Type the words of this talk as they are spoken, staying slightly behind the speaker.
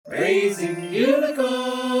Raising Unicorns!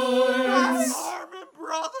 Harmon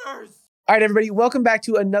Brothers! All right, everybody, welcome back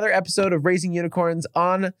to another episode of Raising Unicorns.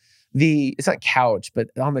 On the, it's not couch, but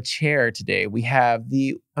on the chair today, we have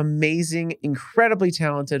the amazing, incredibly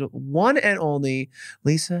talented, one and only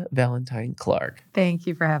Lisa Valentine Clark. Thank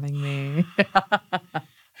you for having me.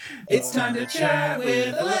 It's time to chat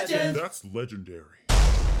with a legend. That's legendary.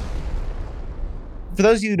 For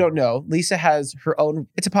those of you who don't know, Lisa has her own,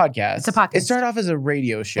 it's a podcast. It's a podcast. It started off as a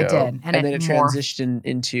radio show. It did. And then it transitioned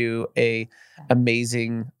into a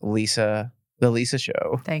amazing Lisa, the Lisa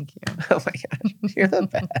Show. Thank you. Oh my gosh, you're the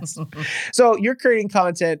best. So you're creating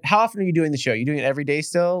content. How often are you doing the show? You doing it every day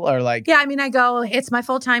still, or like? Yeah, I mean, it's my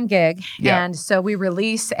full-time gig. Yeah. And so we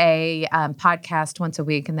release a podcast once a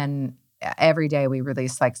week, and then every day we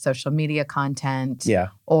release like social media content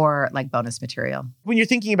or like bonus material. When you're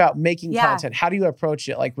thinking about making content, how do you approach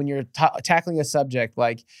it? Like when you're tackling a subject,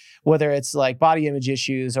 like whether it's like body image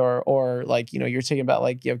issues or like, you know, you're talking about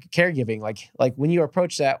like, you know, caregiving, like when you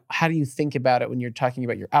approach that, how do you think about it when you're talking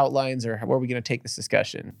about your outlines or where are we going to take this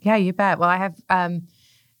discussion? Yeah, you bet. Well, I have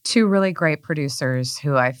two really great producers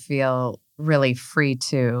who I feel really free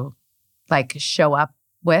to like show up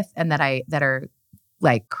with and that are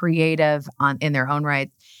like creative in their own right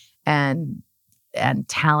and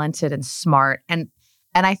talented and smart. And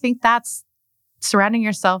I think that's surrounding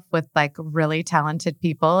yourself with like really talented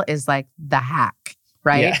people is like the hack,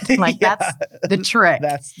 right? Yeah. Like that's the trick.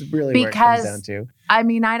 That's really where it comes down to. I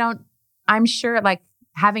mean, I'm sure like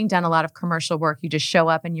having done a lot of commercial work, you just show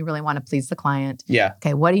up and you really want to please the client. Yeah.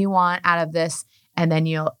 Okay. What do you want out of this? And then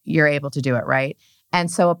you're able to do it. Right. And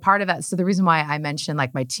so a part of that, so the reason why I mentioned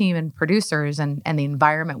like my team and producers and the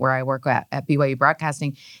environment where I work at BYU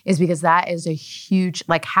Broadcasting is because that is a huge,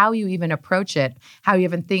 like how you even approach it, how you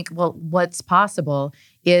even think, well, what's possible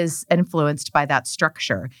is influenced by that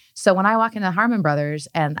structure. So when I walk into Harmon Brothers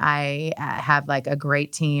and I have like a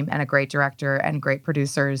great team and a great director and great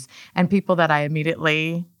producers and people that I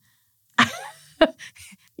immediately,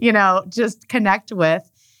 you know, just connect with,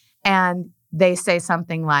 and they say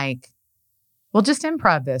something like, well, just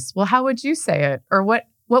improv this. Well, how would you say it? Or what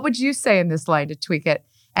would you say in this line to tweak it?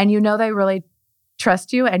 And you know they really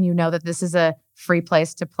trust you and you know that this is a free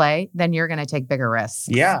place to play, then you're going to take bigger risks.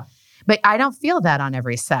 Yeah. But I don't feel that on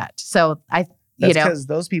every set. So That's because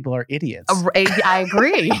those people are idiots. I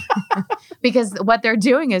agree. Because what they're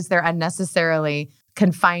doing is they're unnecessarily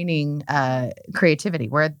confining creativity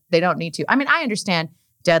where they don't need to. I mean, I understand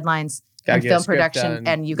deadlines, and film production,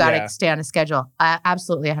 and you got to stay on a schedule.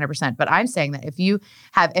 Absolutely 100%. But I'm saying that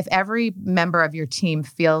if every member of your team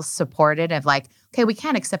feels supported of like, okay, we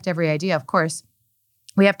can't accept every idea, of course,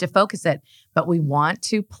 we have to focus it, but we want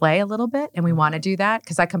to play a little bit and we want to do that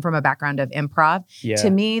because I come from a background of improv. Yeah.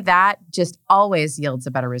 To me, that just always yields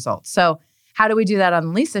a better result. So how do we do that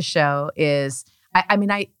on Lisa's show is, I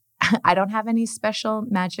mean, I don't have any special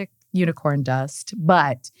magic unicorn dust,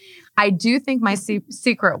 but I do think my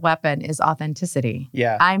secret weapon is authenticity.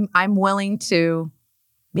 Yeah. I'm willing to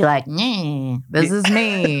be like, this is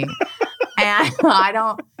me. And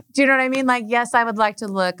do you know what I mean? Like, yes, I would like to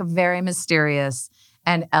look very mysterious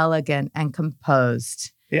and elegant and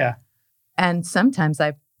composed. Yeah. And sometimes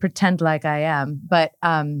I pretend like I am, but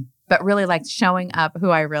really like showing up who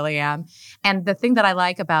I really am. And the thing that I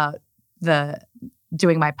like about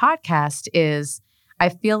doing my podcast is I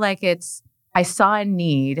feel like I saw a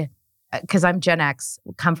need because I'm Gen X,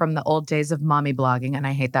 come from the old days of mommy blogging, and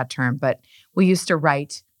I hate that term, but we used to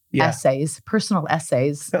write essays, personal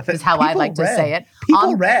essays is how I like to say it.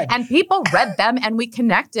 People read. And people read them and we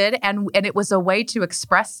connected and it was a way to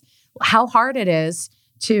express how hard it is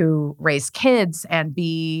to raise kids and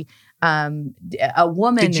be a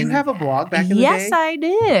woman. Did you have a blog back in the day? Yes, I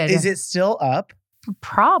did. Is it still up?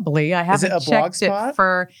 Probably. I haven't checked it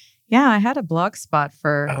for... Yeah, I had a blog spot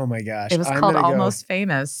for... Oh my gosh. It was called Almost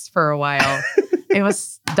Famous for a while. It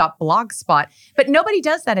was .blogspot. But nobody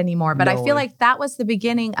does that anymore. But I feel like that was the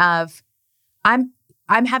beginning of... I'm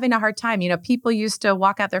having a hard time. You know, people used to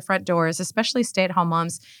walk out their front doors, especially stay-at-home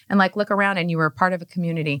moms, and like look around and you were a part of a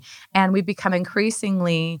community. And we've become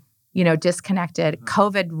increasingly, you know, disconnected.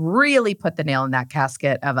 COVID really put the nail in that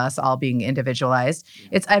casket of us all being individualized.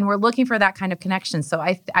 And we're looking for that kind of connection. So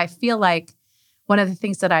I feel like one of the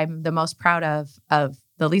things that I'm the most proud of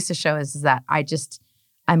the Lisa show is that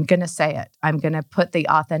I'm going to say it. I'm going to put the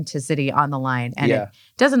authenticity on the line. And it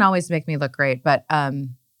doesn't always make me look great, but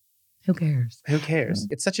who cares? Who cares?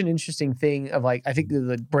 It's such an interesting thing of like, I think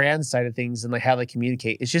the brand side of things and like how they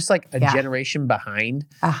communicate, it's just like a generation behind.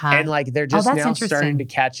 And like, they're just now starting to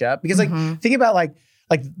catch up because like, think about like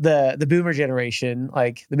the boomer generation,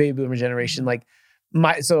 like the baby boomer generation, like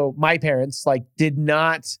my parents like did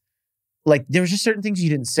not like there was just certain things you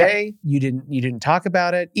didn't say, you didn't talk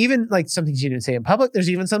about it. Even like some things you didn't say in public. There's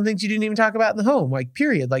even some things you didn't even talk about in the home, like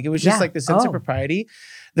period. Like it was just like the sense of propriety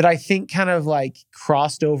that I think kind of like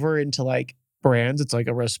crossed over into like brands. It's like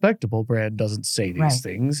a respectable brand doesn't say these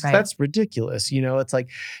things. Right. That's ridiculous. You know, it's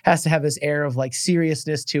like has to have this air of like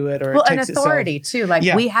seriousness to it, or an authority too. Like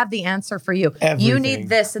we have the answer for you. Everything. You need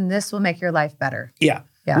this, and this will make your life better. Yeah.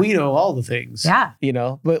 We know all the things. Yeah. You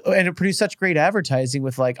know, and it produced such great advertising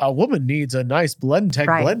with like, a woman needs a nice Blendtec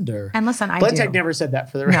blender. And listen, Blendtec never said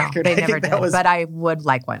that for the record. They never did. But I would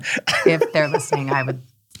like one. If they're listening, I would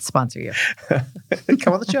sponsor you.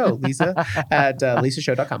 Come on the show, Lisa, at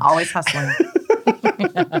lisashow.com. Always hustling.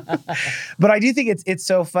 But I do think it's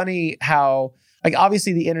so funny how, like,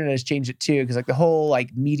 obviously the internet has changed it too, because like the whole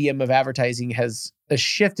like medium of advertising has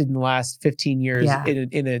shifted in the last 15 years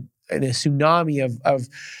in a tsunami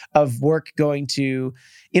of work going to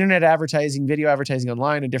internet advertising, video advertising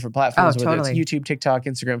online and different platforms, whether it's YouTube, TikTok,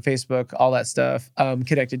 Instagram, Facebook, all that stuff,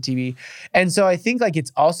 connected TV. And so I think like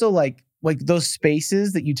it's also like those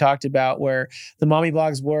spaces that you talked about where the mommy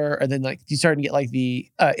blogs were, and then like you started to get like the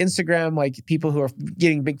Instagram, like people who are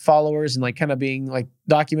getting big followers and like kind of being like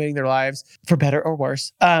documenting their lives for better or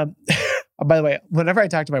worse. By the way, whenever I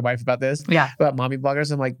talk to my wife about this, about mommy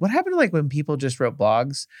bloggers, I'm like, what happened to like when people just wrote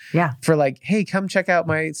blogs for like, hey, come check out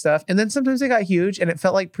my stuff. And then sometimes they got huge and it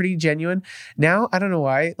felt like pretty genuine. Now, I don't know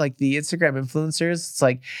why, like the Instagram influencers, it's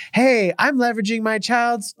like, hey, I'm leveraging my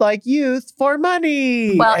child's like youth for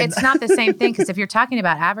money. Well, it's not the same thing, because if you're talking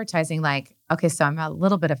about advertising, like, okay, so I'm a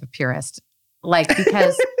little bit of a purist, like,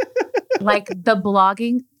 because like the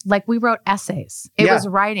blogging, like we wrote essays. It was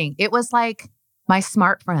writing. It was like, my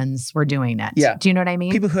smart friends were doing it. Yeah. Do you know what I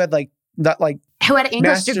mean? People who had like, not like, who had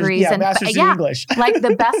English degrees and masters in English. Like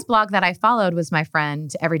the best blog that I followed was my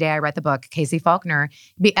friend, Every Day I Read the Book, Casey Faulkner.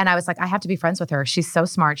 And I was like, I have to be friends with her. She's so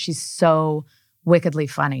smart. She's so wickedly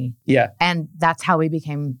funny. Yeah. And that's how we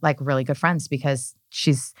became like really good friends, because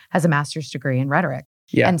has a master's degree in rhetoric.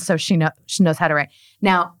 Yeah. And so she knows how to write.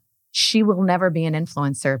 Now, she will never be an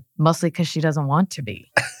influencer, mostly because she doesn't want to be.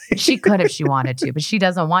 She could if she wanted to, but she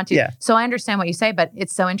doesn't want to. Yeah. So I understand what you say, but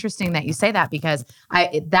it's so interesting that you say that, because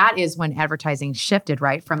that is when advertising shifted,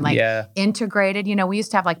 right? From like integrated, you know, we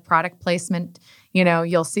used to have like product placement. You know,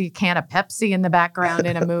 you'll see a can of Pepsi in the background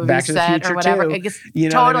in a movie set or whatever. Too. It gets you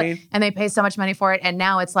know what I mean? And they pay so much money for it. And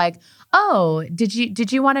now it's like, oh, did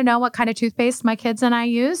you want to know what kind of toothpaste my kids and I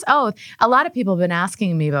use? Oh, a lot of people have been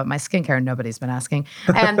asking me about my skincare. Nobody's been asking.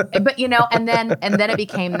 But you know, and then it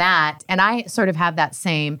became that. And I sort of have that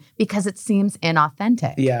same, because it seems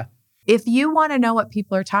inauthentic. Yeah. If you want to know what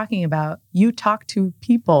people are talking about, you talk to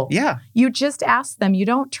people. Yeah. You just ask them. You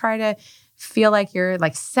don't try to feel like you're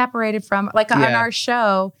like separated from, like on our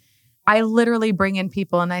show, I literally bring in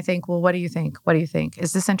people and I think, well, what do you think? What do you think?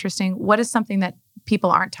 Is this interesting? What is something that people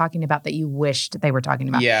aren't talking about that you wished they were talking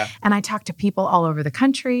about? Yeah. And I talk to people all over the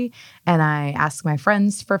country, and I ask my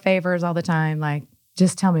friends for favors all the time. Like,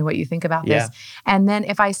 just tell me what you think about this. And then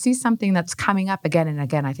if I see something that's coming up again and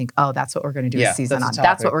again, I think, oh, that's what we're going to do a season on.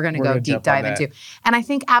 That's what we're going to go deep dive into. And I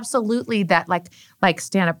think absolutely that like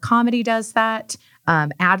stand-up comedy does that.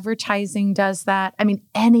 Advertising does that. I mean,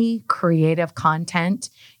 any creative content,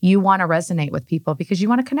 you want to resonate with people because you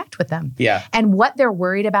want to connect with them. Yeah. And what they're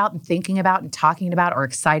worried about and thinking about and talking about or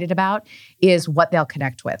excited about is what they'll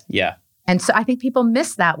connect with. Yeah. And so I think people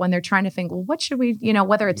miss that when they're trying to think, well, what should we, you know,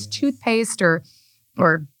 whether it's toothpaste or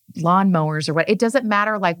lawnmowers or what, it doesn't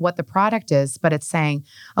matter like what the product is, but it's saying,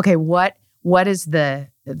 okay, what is the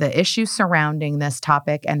issue surrounding this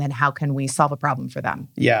topic, and then how can we solve a problem for them?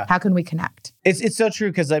 Yeah. How can we connect? It's so true,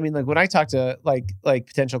 because I mean, like when I talk to like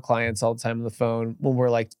potential clients all the time on the phone, when we're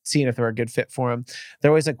like seeing if they're a good fit for them,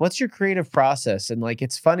 they're always like, "What's your creative process?" And like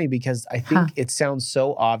it's funny because I think it sounds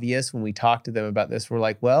so obvious when we talk to them about this. We're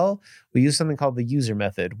like, "Well, we use something called the user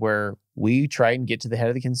method, where we try and get to the head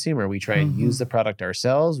of the consumer. We try and use the product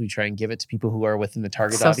ourselves. We try and give it to people who are within the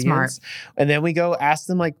target audience. Smart. And then we go ask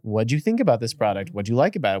them like, what'd you think about this product? What'd you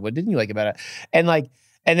like about it? What didn't you like about it? And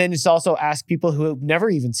then it's also ask people who have never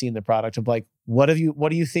even seen the product of like, what do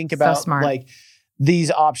you think about like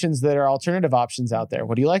these options that are alternative options out there?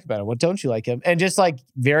 What do you like about it? What don't you like them? And just like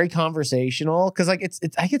very conversational. Cause like I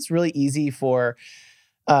think it's really easy for,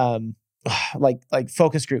 like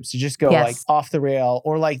focus groups to just go like off the rail,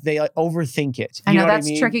 or like they like overthink it. I know that's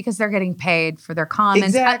tricky because they're getting paid for their comments.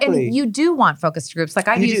 Exactly. And you do want focus groups. Like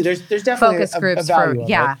I've used there's definitely focus groups a value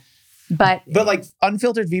for But like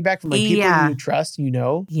unfiltered feedback from like people who you trust, you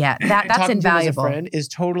know. Yeah, that's invaluable. As a friend is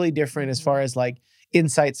totally different as far as like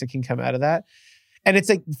insights that can come out of that. And it's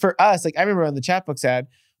like for us, like I remember on the Chatbooks ad,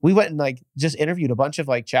 we went and like just interviewed a bunch of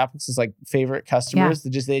like Chapbox's like favorite customers that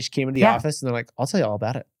they just came into the office and they're like, I'll tell you all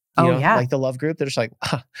about it. You know, like the love group, they're just like,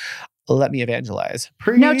 let me evangelize.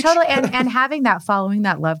 Preach. No, totally. And having that, following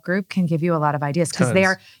that love group can give you a lot of ideas because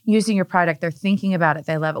they're using your product. They're thinking about it.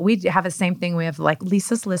 They love it. We have the same thing. We have like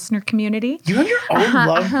Lisa's listener community. You have your own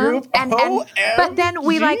love group? But then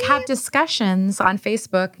we like have discussions on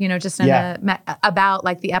Facebook, you know, just about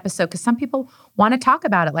like the episode. Because some people want to talk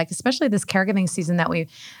about it, like especially this caregiving season that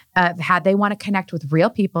we've had. They want to connect with real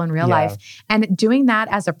people in real life. And doing that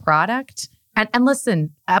as a product. And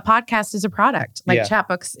listen, a podcast is a product. Like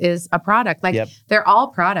Chatbooks is a product. Like they're all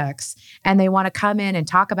products and they want to come in and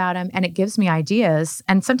talk about them. And it gives me ideas.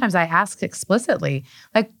 And sometimes I ask explicitly,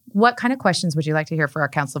 like, what kind of questions would you like to hear for our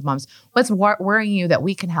Council of Moms? What's worrying you that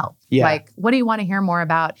we can help? Like, what do you want to hear more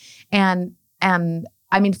about? And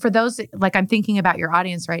I mean, for those, like I'm thinking about your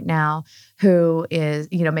audience right now who is,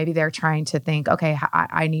 you know, maybe they're trying to think, okay,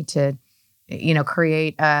 I need to, you know,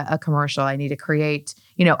 create a commercial. I need to create,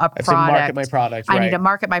 you know, a product. I have to market my product. I need to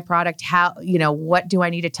market my product. How, you know, what do I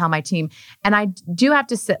need to tell my team? And I do have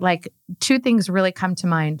to sit, like, two things really come to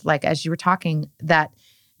mind, like, as you were talking, that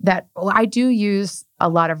I do use a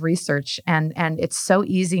lot of research and it's so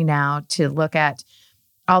easy now to look at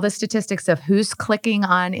all the statistics of who's clicking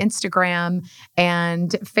on Instagram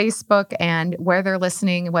and Facebook and where they're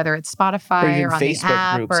listening, whether it's Spotify or on Facebook the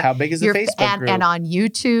app. Groups. Or how big is the Facebook group? And on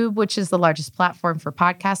YouTube, which is the largest platform for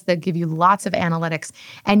podcasts, that give you lots of analytics.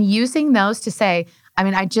 And using those to say, I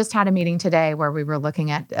mean, I just had a meeting today where we were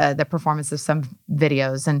looking at the performance of some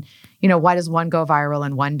videos and, you know, why does one go viral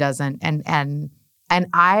and one doesn't? And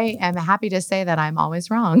I am happy to say that I'm always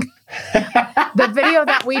wrong. The video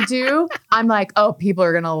that we do, I'm like, oh, people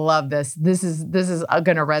are going to love this. This is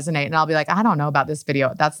going to resonate. And I'll be like, I don't know about this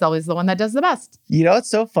video. That's always the one that does the best. You know, it's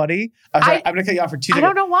so funny. I'm going to cut you off for 2 seconds. I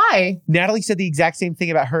don't know why. Natalie said the exact same thing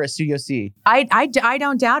about her at Studio C. I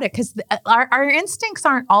don't doubt it because our instincts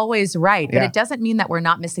aren't always right, but it doesn't mean that we're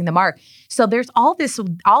not missing the mark. So there's all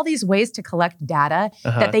these ways to collect data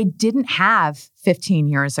that they didn't have 15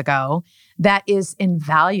 years ago. That is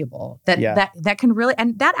invaluable. That can really,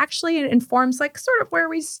 and that actually informs like sort of where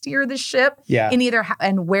we steer the ship in either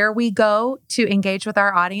and where we go to engage with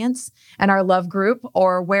our audience and our love group,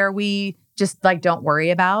 or where we just like don't worry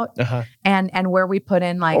about, and where we put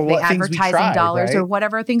in like the advertising dollars or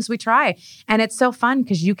whatever things we try. And it's so fun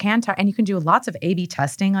because you can and you can do lots of A/B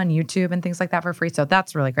testing on YouTube and things like that for free. So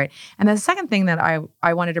that's really great. And the second thing that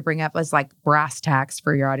I wanted to bring up was like brass tacks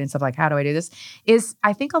for your audience of like, how do I do this? Is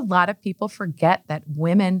I think a lot of people forget that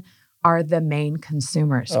women are the main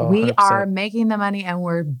consumers. We are making the money and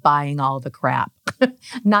we're buying all the crap.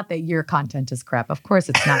 Not that your content is crap. Of course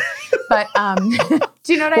it's not. But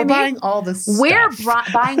do you know what I mean? We're buying all this stuff. We're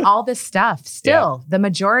buying all this stuff still. The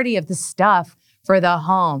majority of the stuff for the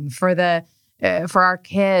home, for our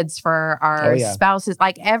kids, for our spouses,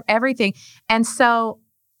 like everything. And so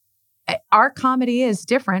our comedy is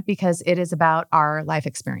different because it is about our life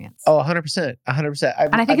experience. 100%. 100%.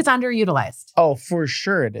 And I think it's underutilized. Oh, for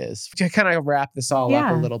sure it is. To kind of wrap this all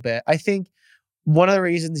up a little bit, I think one of the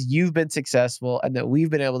reasons you've been successful and that we've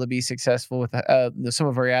been able to be successful with some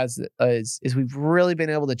of our ads is we've really been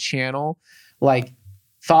able to channel like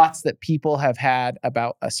thoughts that people have had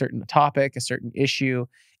about a certain topic, a certain issue,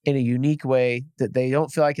 in a unique way that they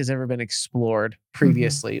don't feel like has ever been explored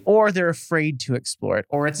previously, or they're afraid to explore it,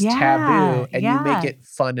 or it's taboo, and you make it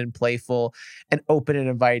fun and playful and open and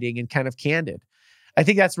inviting and kind of candid. I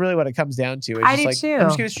think that's really what it comes down to. It's I just do like, too. I'm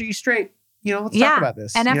just going to shoot you straight. You know, let's talk about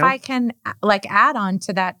this. And if I can like add on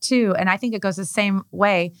to that too, and I think it goes the same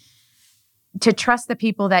way, to trust the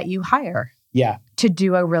people that you hire. Yeah. To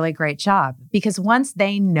do a really great job. Because once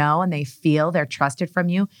they know and they feel they're trusted from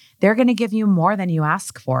you, they're going to give you more than you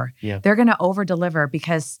ask for. Yeah. They're going to over deliver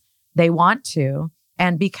because they want to.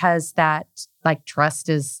 And because that like trust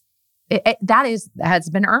has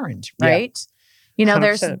been earned, right? You know,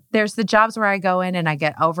 100%. there's the jobs where I go in and I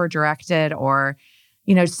get over directed, or,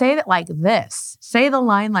 you know, say that like this, say the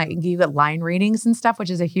line, like you get line readings and stuff, which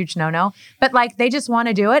is a huge no-no, but like they just want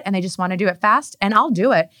to do it and they just want to do it fast, and I'll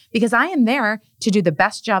do it because I am there to do the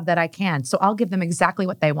best job that I can. So I'll give them exactly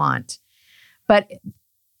what they want. But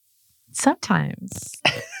sometimes,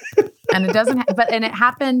 and it doesn't, and it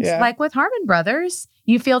happened like with Harmon Brothers,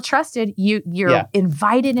 you feel trusted, you're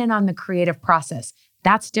invited in on the creative process.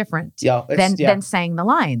 That's different than saying the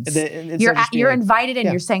lines. You're invited in.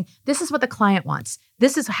 You're saying, this is what the client wants.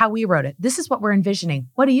 This is how we wrote it. This is what we're envisioning.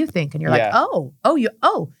 What do you think? And you're like,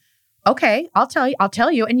 okay, I'll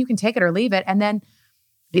tell you. And you can take it or leave it. And then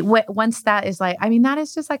once that is like, I mean, that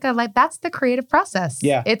is just like that's the creative process.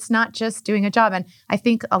 Yeah. It's not just doing a job. And I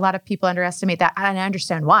think a lot of people underestimate that. And I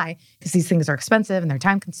understand why, because these things are expensive and they're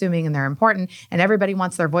time consuming and they're important and everybody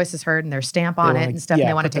wants their voices heard and their stamp on it and stuff. And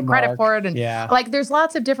they want to take credit for it. And like, there's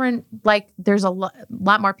lots of different, like there's a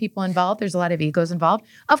lot more people involved. There's a lot of egos involved.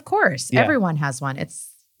 Of course, everyone has one.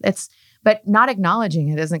 But not acknowledging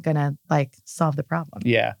it isn't going to like solve the problem.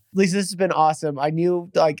 Yeah. Lisa, this has been awesome. I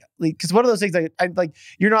knew because one of those things I like,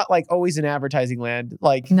 you're not like always in advertising land.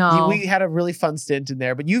 Like no. We had a really fun stint in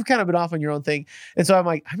there, but you've kind of been off on your own thing. And so I'm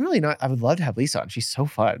like, I would love to have Lisa on. She's so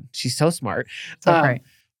fun. She's so smart. So great.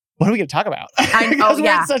 What are we going to talk about? We're in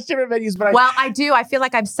such different venues. But I do. I feel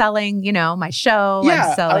like I'm selling, my show. Yeah,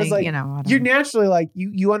 I'm selling, I was like, you're naturally like,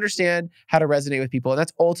 you understand how to resonate with people. And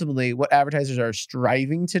that's ultimately what advertisers are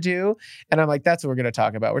striving to do. And I'm like, that's what we're going to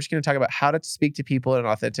talk about. We're just going to talk about how to speak to people in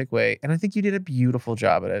an authentic way. And I think you did a beautiful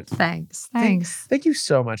job at it. Thanks. Thank you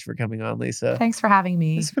so much for coming on, Lisa. Thanks for having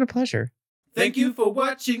me. It's been a pleasure. Thank you for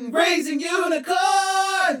watching Raising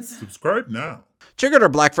Unicorns. Subscribe now. Check out our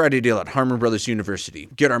Black Friday deal at Harmon Brothers University.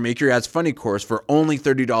 Get our Make Your Ads Funny course for only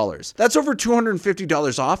 $30. That's over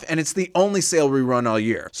 $250 off, and it's the only sale we run all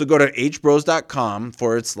year. So go to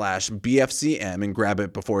hbros.com/BFCM and grab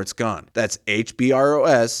it before it's gone. That's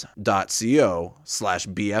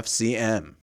hbros.co/BFCM.